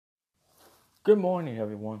Good morning,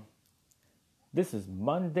 everyone. This is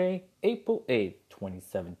Monday, April 8th,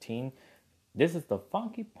 2017. This is the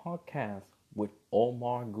Funky Podcast with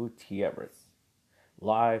Omar Gutierrez,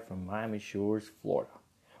 live from Miami Shores, Florida.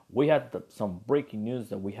 We had some breaking news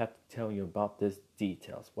that we have to tell you about this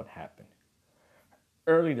details, what happened.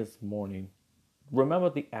 Early this morning,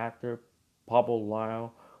 remember the actor Pablo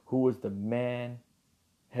Lyle, who was the man,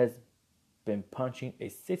 has been punching a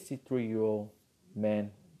 63-year-old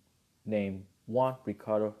man named Juan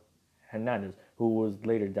Ricardo Hernandez, who was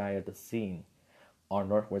later died at the scene on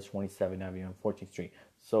Northwest 27th Avenue and 14th Street.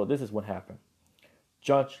 So this is what happened.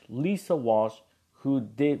 Judge Lisa Walsh, who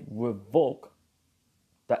did revoke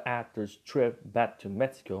the actor's trip back to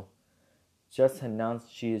Mexico, just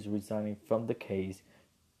announced she is resigning from the case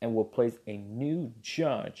and will place a new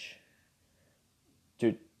judge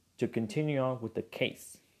to continue on with the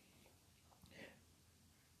case.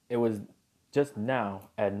 It was just now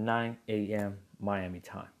at 9 a.m. Miami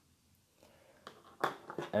time.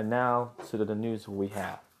 And now to the news we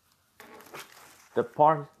have.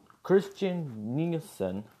 Kirstjen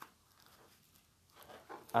Nielsen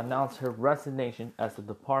announced her resignation as the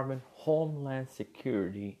Department of Homeland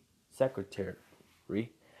Security Secretary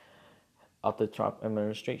of the Trump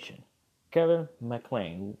administration. Kevin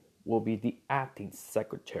McClain will be the acting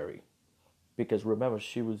secretary because remember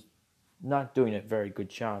she was not doing a very good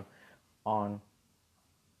job on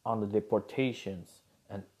the deportations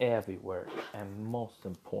and everywhere, and most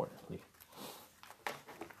importantly.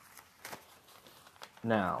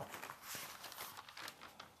 Now,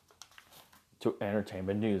 to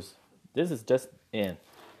entertainment news. This is just in.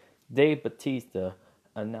 Dave Bautista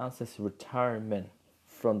announces retirement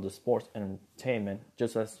from the sports entertainment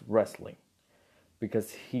just as wrestling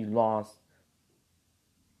because he lost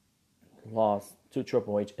to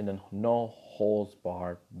Triple H in a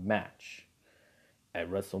no-holds-barred match at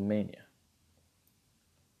WrestleMania.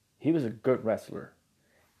 He was a good wrestler,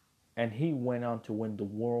 and he went on to win the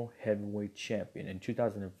World Heavyweight Champion in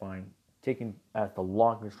 2005, taking as the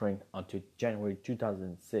longest reign until January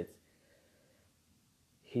 2006.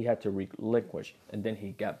 He had to relinquish, and then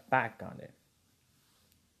he got back on it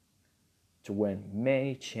to win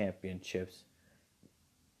many championships.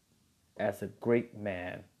 As a great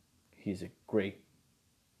man, he's a great,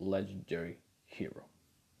 legendary hero.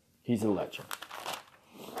 He's a legend.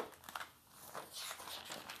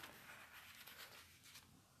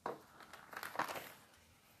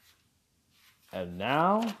 And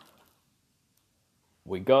now,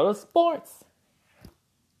 we go to sports.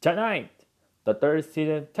 Tonight, the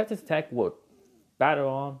third-seeded Texas Tech will battle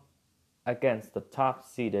on against the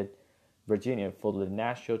top-seeded Virginia for the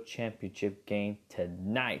national championship game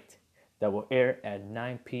tonight that will air at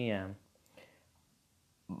 9 p.m.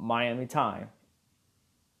 Miami time.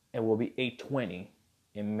 It will be 8:20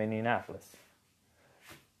 in Minneapolis.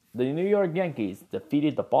 The New York Yankees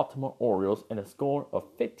defeated the Baltimore Orioles in a score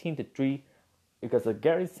of 15-3 because of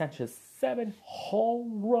Gary Sanchez's 7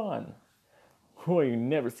 home run. We've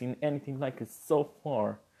never seen anything like it so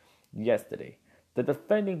far yesterday. The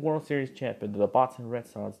defending World Series champion, the Boston Red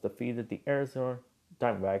Sox, defeated the Arizona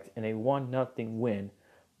Diamondbacks in a 1-0 win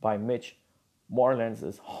by Mitch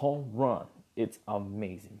Moreland's home run. It's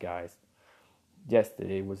amazing, guys.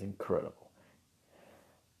 Yesterday was incredible.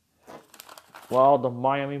 While the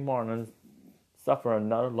Miami Marlins suffer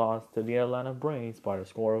another loss to the Atlanta Braves by a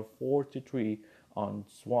score of 4-3 on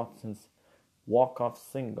Swanson's walk-off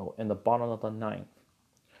single in the bottom of the ninth.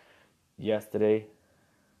 Yesterday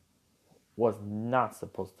was not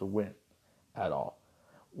supposed to win at all.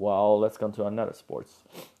 Well, let's go to another sports.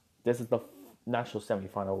 This is the national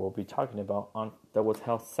semifinal we'll be talking about that was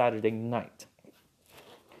held Saturday night.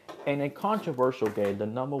 In a controversial game, the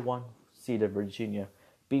number 1 seeded Virginia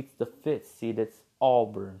beats the 5th seeded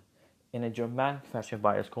Auburn in a dramatic fashion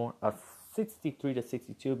by a score of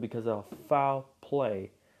 63-62 because of foul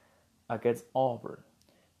play against Auburn.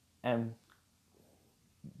 And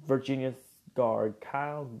Virginia's guard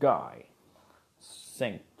Kyle Guy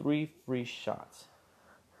sank 3 free shots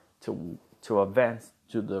to advance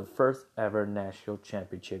to the first ever national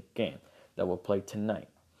championship game that will play tonight.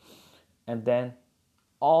 And then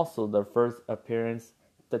also the first appearance,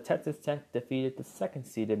 the Texas Tech defeated the 2nd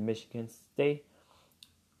seeded Michigan State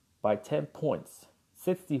by 10 points,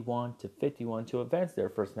 61-51 to advance their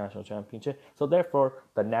first national championship. So therefore,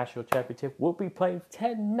 the national championship will be played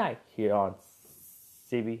tonight here on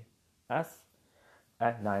CBS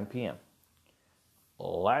at 9 p.m.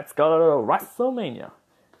 Let's go to WrestleMania.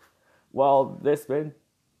 Well, there's been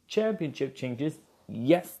championship changes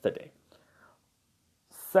yesterday.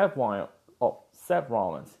 Seth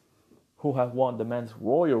Rollins, who had won the men's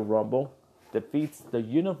Royal Rumble, defeats the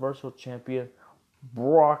Universal Champion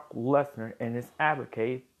Brock Lesnar and his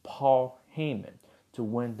advocate Paul Heyman to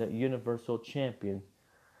win the Universal Champion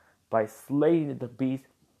by slaying the Beast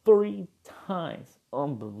 3 times.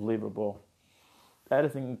 Unbelievable. That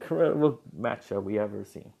is an incredible matchup we ever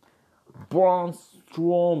seen. Braun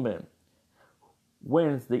Strowman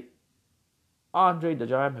wins the Andre the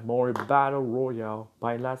Giant Memorial Battle Royale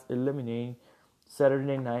by last eliminating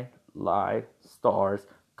Saturday Night Live stars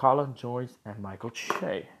Colin Joyce and Michael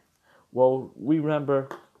Che. Well, we remember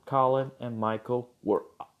Colin and Michael were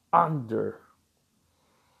under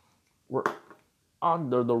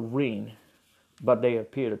the ring, but they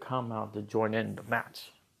appear to come out to join in the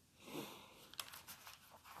match.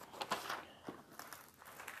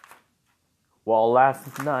 Well,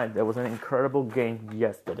 last night there was an incredible game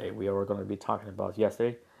yesterday. We are going to be talking about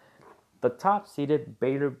yesterday. The top-seeded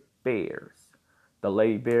Baylor Bears, the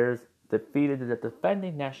Lady Bears, defeated the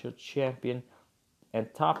defending national champion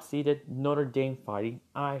and top-seeded Notre Dame Fighting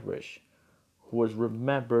Irish, who was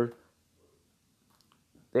remembered.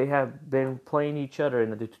 They have been playing each other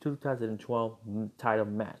in the 2012 title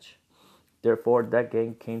match. Therefore, that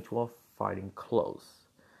game came to a fighting close.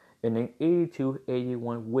 In an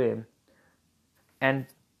 82-81 win, and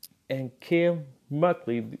Kim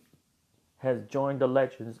Muckley has joined the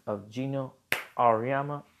legends of Gino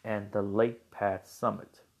Auriemma and the late Pat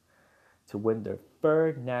Summitt to win their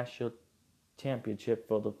third national championship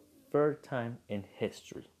for the third time in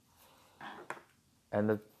history.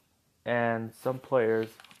 And some players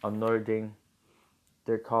of Notre Dame,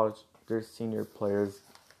 their senior players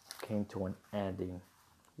came to an ending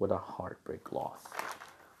with a heartbreak loss.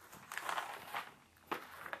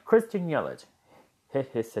 Christian Yelich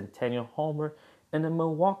hit his centennial homer in the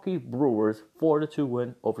Milwaukee Brewers 4-2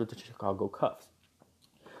 win over the Chicago Cubs.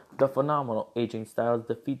 The phenomenal AJ Styles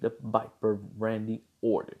defeat the Viper Randy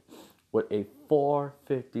Orton with a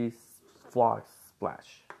 450 flog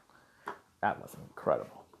splash. That was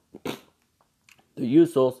incredible. The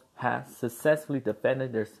Usos have successfully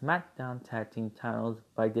defended their SmackDown Tag Team titles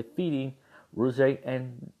by defeating Rusev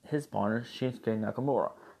and his partner Shinsuke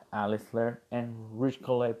Nakamura, Alex Flair, and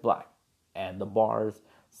Ricochet Black, and the Bar's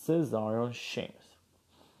Cesaro and Sheamus.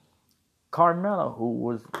 Carmella, who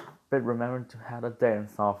was been remembered to have a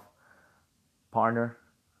dance-off partner,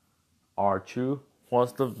 R-Truth,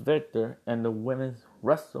 was the victor in the Women's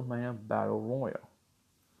WrestleMania Battle Royal.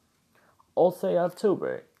 Jose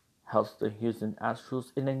Altuve helps the Houston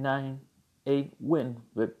Astros in a 9-8 win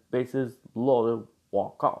with bases loaded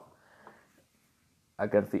walk-off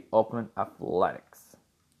against the Oakland Athletics.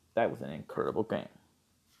 That was an incredible game.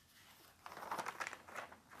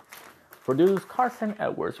 Producer Carson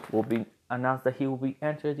Edwards will be announced that he will be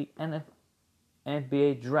entering the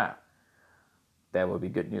NBA draft. That would be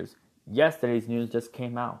good news. Yesterday's news just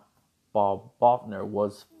came out. Bob Bogner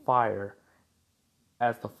was fired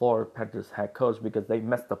as the Florida Panthers head coach because they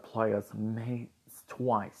missed the playoffs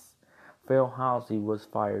twice. Phil Housley was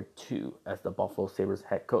fired too as the Buffalo Sabres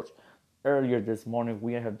head coach. Earlier this morning,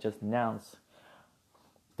 we have just announced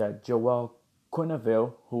that Joel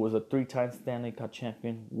Quenneville, who was a 3-time Stanley Cup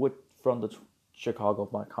champion from the Chicago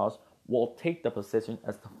Blackhawks, will take the position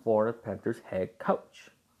as the Florida Panthers head coach.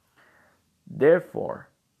 Therefore,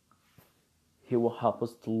 he will help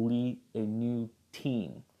us to lead a new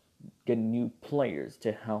team, get new players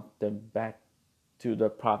to help them back to the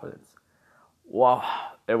Providence. Wow,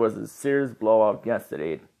 it was a serious blowout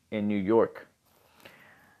yesterday in New York.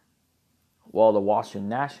 While the Washington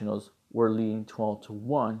Nationals were leading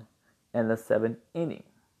 12-1 in the 7th inning,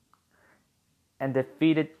 and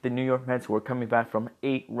defeated the New York Mets, who were coming back from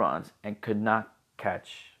 8 runs and could not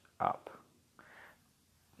catch up.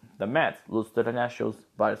 The Mets lose to the Nationals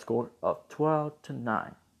by a score of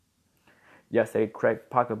 12-9. Yesterday, Craig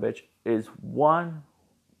Popovich is one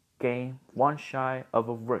shy of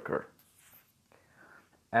a record,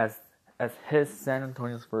 as his San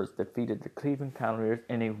Antonio Spurs defeated the Cleveland Cavaliers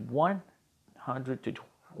in a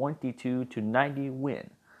 122-90 win.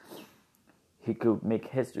 He could make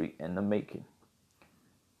history in the making,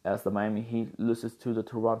 as the Miami Heat loses to the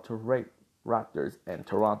Toronto Raptors in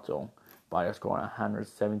Toronto by a score of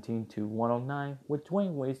 117-109 with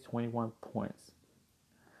Dwayne Wade's 21 points,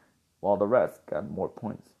 while the rest got more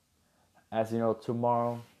points. As you know,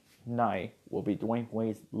 tomorrow night will be Dwayne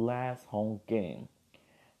Wade's last home game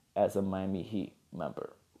as a Miami Heat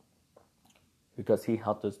member, because he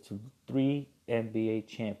helped us to 3 NBA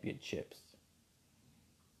championships,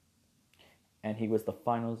 and he was the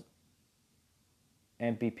Finals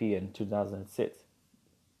MVP in 2006.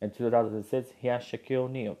 In 2006, he had Shaquille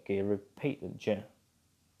O'Neal, Gary Payton,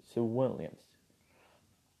 Sue Williams,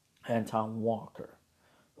 and Tom Walker,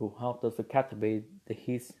 who helped us to captivate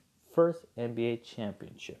his first NBA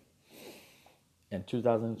championship. In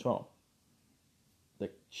 2012, the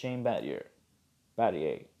Shane Battier,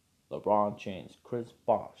 LeBron James, Chris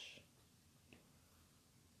Bosh,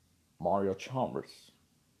 Mario Chalmers,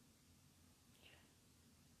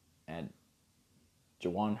 and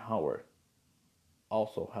Juwan Howard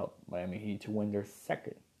also helped Miami Heat to win their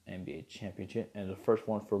second NBA championship and the first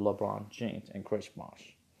one for LeBron James and Chris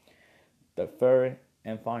Bosh. The third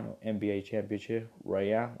and final NBA championship,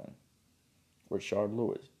 Ray Allen, Rashard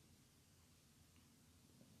Lewis,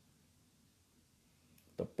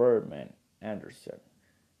 the Birdman, Anderson,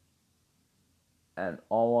 and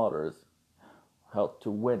all others helped to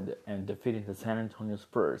win and defeating the San Antonio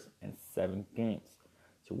Spurs in 7 games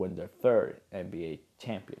to win their third NBA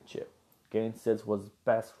championship. Game 6 was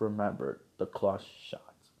best remembered the clutch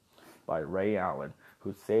shots by Ray Allen,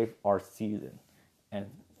 who saved our season and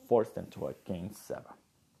forced them to a Game 7.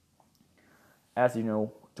 As you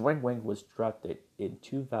know, Dwayne Wade was drafted in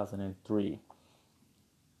 2003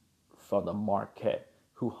 from the Marquette,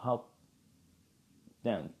 who helped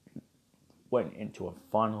them win into a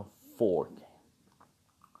Final Four game.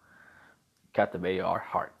 Captivate our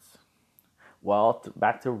hearts. Well,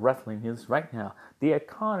 back to wrestling news right now. The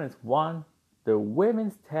Iconics won the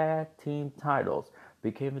women's tag team titles,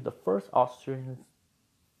 becoming the first Australian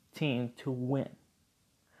team to win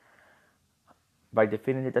by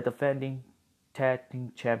defeating the defending tag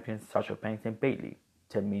team champions Sasha Banks and Bayley,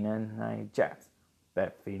 Tamina and Nia Jax,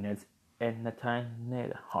 Beth Phoenix, and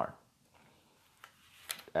Nathaniel Hart.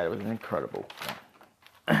 That was an incredible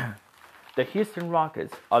one. The Houston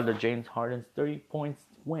Rockets, under James Harden's 30 points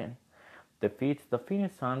win, defeats the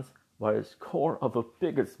Phoenix Suns by a score of the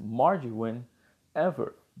biggest margin win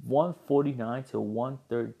ever,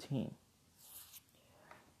 149-113.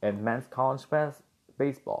 In men's college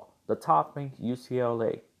baseball, the top-ranked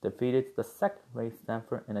UCLA defeated the second-ranked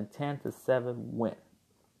Stanford in a 10-7 win.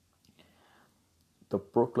 The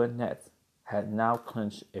Brooklyn Nets had now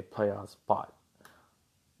clinched a playoff spot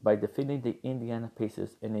by defeating the Indiana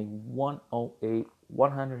Pacers in a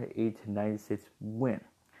 108-96 win.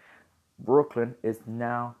 Brooklyn is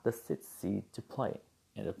now the 6th seed to play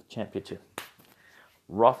in the championship.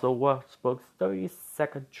 Russell Westbrook's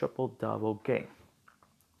 32nd triple-double game.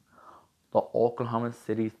 The Oklahoma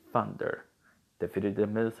City Thunder defeated the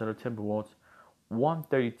Minnesota Timberwolves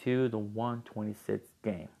 132-126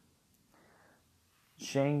 game.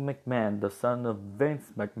 Shane McMahon, the son of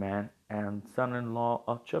Vince McMahon and son-in-law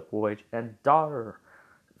of Triple H and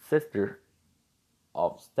sister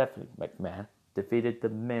of Stephanie McMahon, defeated The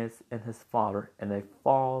Miz and his father in a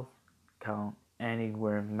Falls Count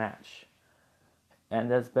Anywhere match. And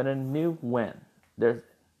there's been a new win. There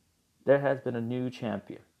has been a new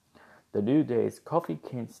champion. The New Day's Kofi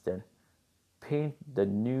Kingston pinned the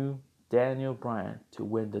new Daniel Bryan to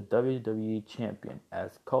win the WWE Champion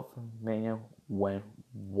as Kofi Mania went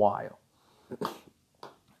wild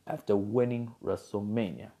after winning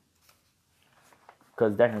WrestleMania.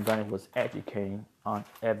 Because Daniel Bryan was educating on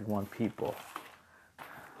everyone people.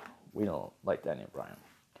 We don't like Daniel Bryan.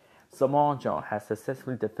 Samoa Joe has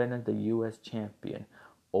successfully defended the U.S. champion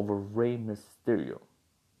over Rey Mysterio.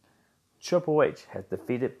 Triple H has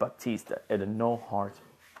defeated Batista in a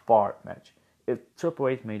no-holds-barred match. If Triple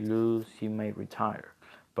H may lose, he may retire.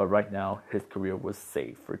 But right now, his career was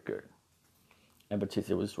saved for good. And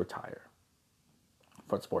Batista was retired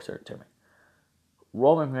from sports entertainment.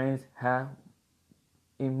 Roman Reigns had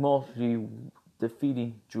emotionally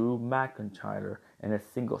defeating Drew McIntyre in a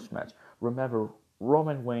singles match. Remember,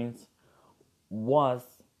 Roman Reigns was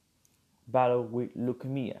battled with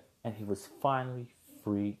leukemia, and he was finally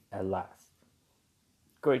free at last.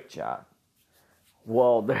 Great job.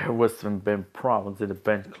 Well, there was some big problems in the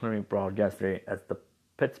bench clearing brawl yesterday as the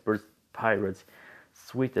Pittsburgh Pirates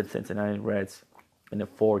swept the Cincinnati Reds in a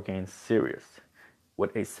 4-game series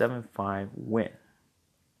with a 7-5 win.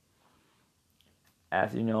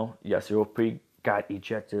 As you know, Yasiel Puig got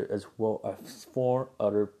ejected as well as 4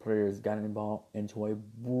 other players got involved into a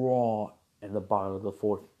brawl in the bottom of the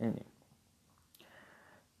 4th inning.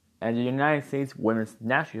 And the United States women's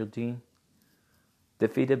national team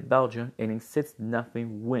defeated Belgium in a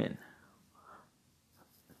 6-0 win.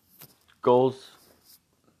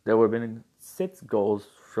 There were been 6 goals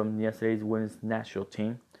from yesterday's women's national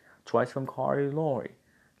team, twice from Carly Laurie,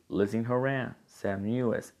 Lizzie Horan, Sam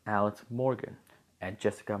Lewis, Alex Morgan, and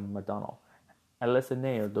Jessica McDonald. Alyssa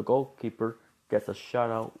Nair, the goalkeeper, gets a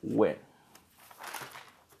shutout win.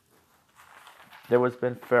 There was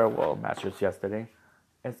been farewell matches yesterday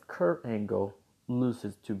as Kurt Angle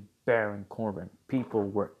loses to Baron Corbin. People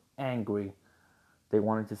were angry. They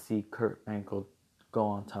wanted to see Kurt Angle go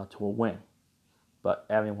on top to a win, but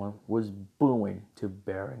everyone was booing to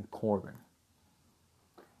Baron Corbin.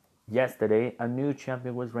 Yesterday, a new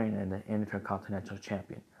champion was reigning, the Intercontinental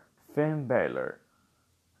Champion, Finn Balor,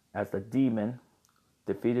 as the Demon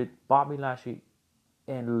defeated Bobby Lashley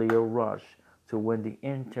and Lio Rush to win the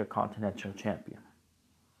Intercontinental Champion.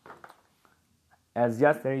 As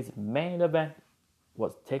yesterday's main event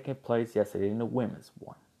was taking place yesterday in the women's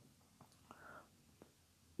one.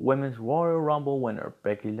 Women's Royal Rumble winner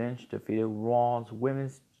Becky Lynch defeated Raw's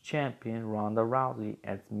Women's Champion Ronda Rousey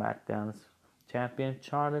and SmackDown's Champion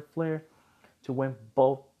Charlotte Flair to win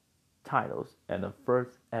both titles in the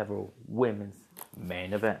first ever women's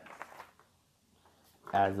main event.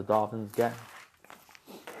 As the Dolphins get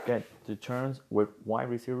to terms with wide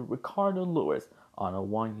receiver Ricardo Lewis on a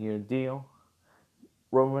one-year deal,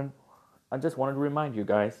 Roman, I just wanted to remind you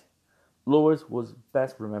guys, Lewis was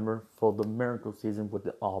best remembered for the miracle season with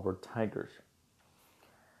the Auburn Tigers.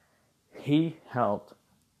 He helped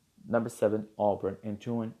number 7 Auburn in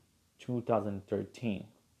 2013,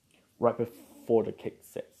 right before the kick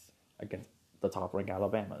 6 against the top-ranked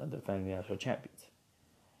Alabama, the defending national champions.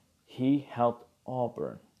 He helped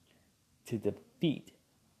Auburn to defeat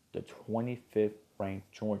the 25th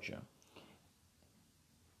ranked Georgia,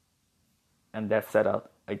 and that set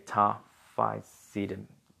up a top 5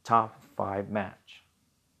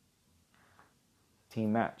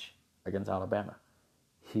 team match against Alabama.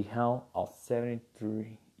 He held a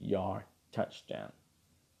 73-yard touchdown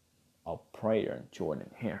of Prater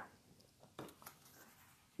Jordan here.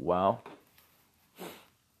 Well,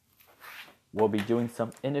 we'll be doing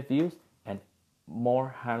some interviews and more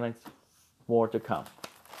highlights more to come.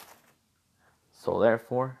 So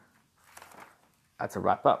therefore, that's a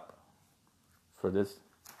wrap up for this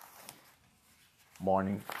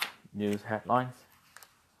morning news headlines.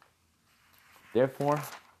 Therefore,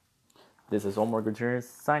 this is Omar Gutierrez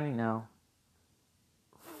signing now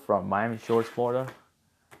from Miami Shores, Florida.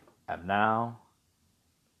 And now,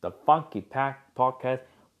 the Funky Pack podcast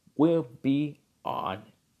will be on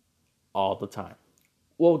all the time.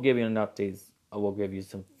 We'll give you an update. We'll give you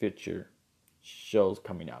some future shows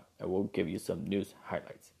coming up. And we'll give you some news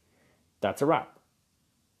highlights. That's a wrap.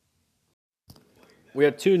 We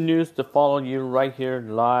have 2 news to follow you right here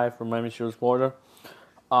live from Miami Shores, Florida.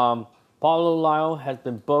 Paulo Lyle has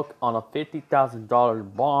been booked on a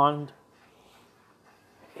 $50,000 bond.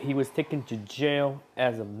 He was taken to jail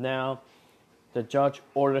as of now. The judge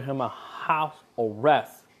ordered him a house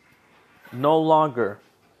arrest. No longer.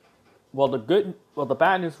 Well, the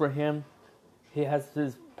bad news for him, he has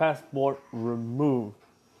his passport removed.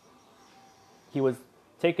 He was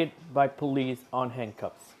taken by police on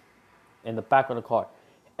handcuffs in the back of the car.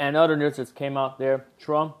 And other news that came out there,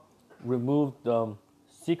 Trump removed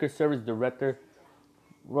Secret Service Director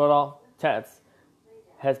Rudolph Tetz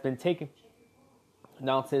has been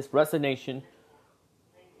announced his resignation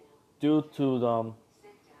due to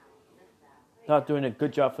not doing a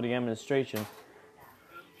good job for the administration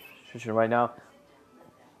right now.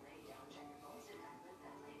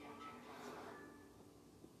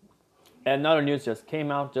 And another news just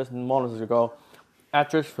came out just moments ago.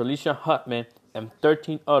 Actress Felicia Huffman and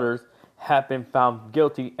 13 others have been found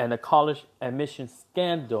guilty in a college admission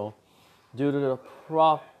scandal due to the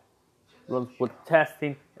problems with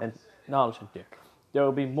testing and knowledge. There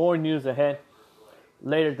will be more news ahead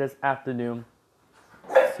later this afternoon.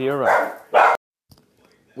 See you around.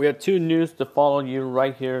 We have 2 news to follow you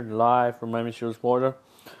right here live from Miami Shores, Florida.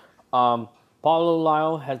 Paulo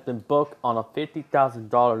Lyle has been booked on a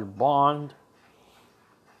 $50,000 bond.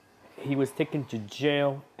 He was taken to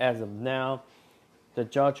jail as of now. The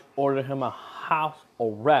judge ordered him a house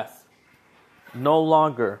arrest. No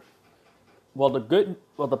longer. Well,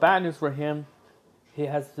 the bad news for him, he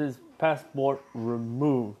has his passport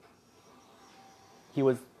removed. He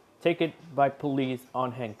was taken by police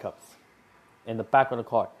on handcuffs in the back of the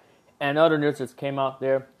car. And other news that came out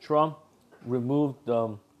there, Trump removed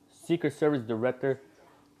Secret Service Director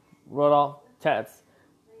Rudolph Tetz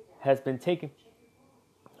has been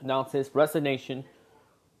announced his resignation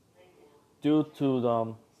due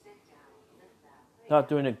to not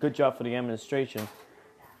doing a good job for the administration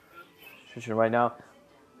right now.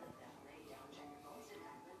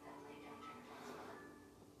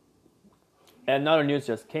 And another news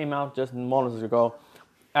just came out just moments ago.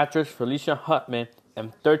 Actress Felicia Huffman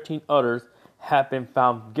and 13 others have been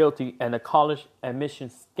found guilty in a college admission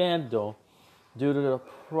scandal due to the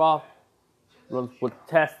problems with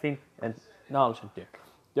testing and knowledge.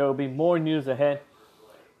 There will be more news ahead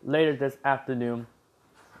later this afternoon.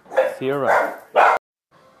 See you around.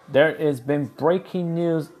 There has been breaking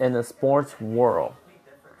news in the sports world.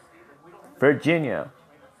 Virginia.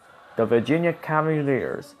 The Virginia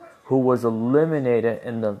Cavaliers, who was eliminated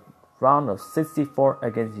in the round of 64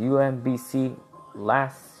 against UMBC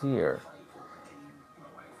last year's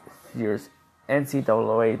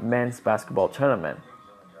NCAA men's basketball tournament.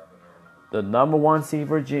 The number 1 seed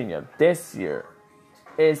Virginia this year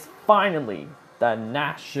is finally the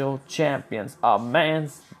national champions of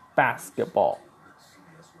men's basketball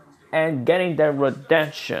and getting their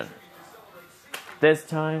redemption. This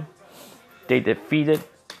time, they defeated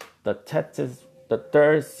the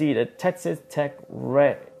third seeded Texas Tech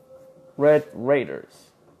Red Raiders.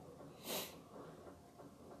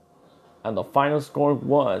 And the final score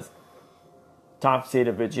was top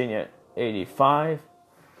seeded Virginia 85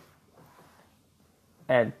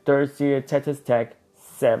 and third seeded Texas Tech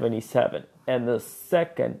 77. And the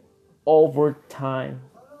second overtime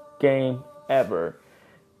game ever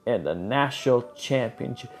in the national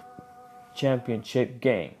championship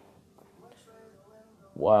game.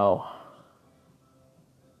 Well,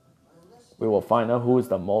 we will find out who is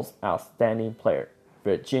the most outstanding player.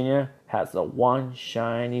 Virginia has a one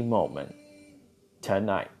shiny moment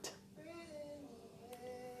tonight.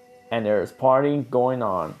 And there is partying going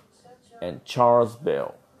on in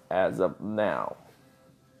Charlottesville as of now.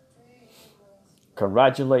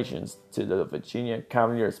 Congratulations to the Virginia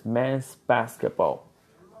Cavaliers men's basketball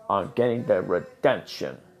on getting their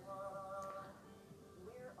redemption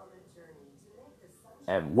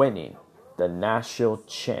and winning the national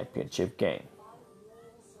championship game.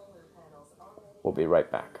 We'll be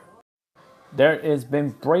right back. There has been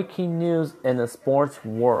breaking news in the sports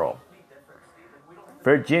world.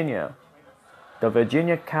 Virginia, the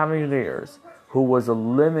Virginia Cavaliers, who was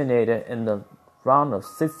eliminated in the round of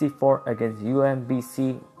 64 against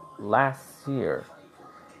UMBC last year's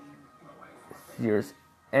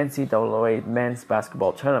NCAA men's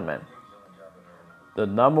basketball tournament. The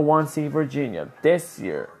number 1 seed Virginia this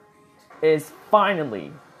year is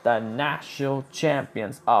finally the national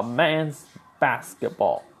champions of men's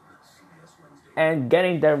basketball and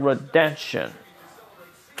getting their redemption.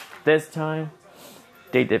 This time,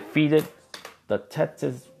 they defeated the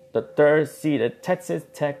third seeded Texas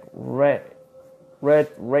Tech Red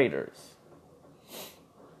Raiders.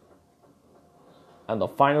 And the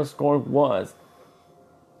final score was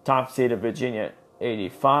top seeded Virginia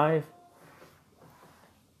 85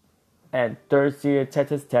 and third seeded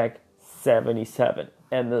Texas Tech 77.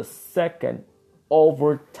 And the second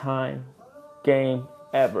overtime game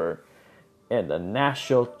ever in the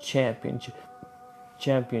national championship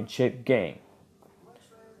game.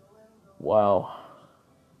 Well,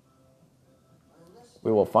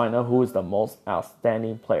 we will find out who is the most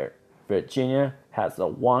outstanding player. Virginia has a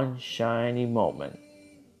one shiny moment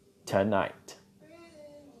tonight.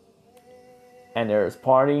 And there is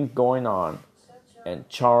partying going on in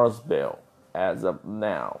Charlottesville as of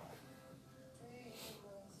now.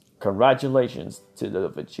 Congratulations to the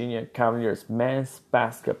Virginia Cavaliers men's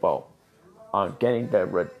basketball on getting their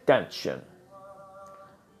redemption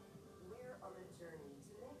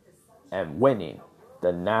and winning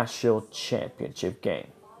the national championship game.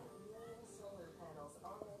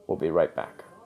 We'll be right back.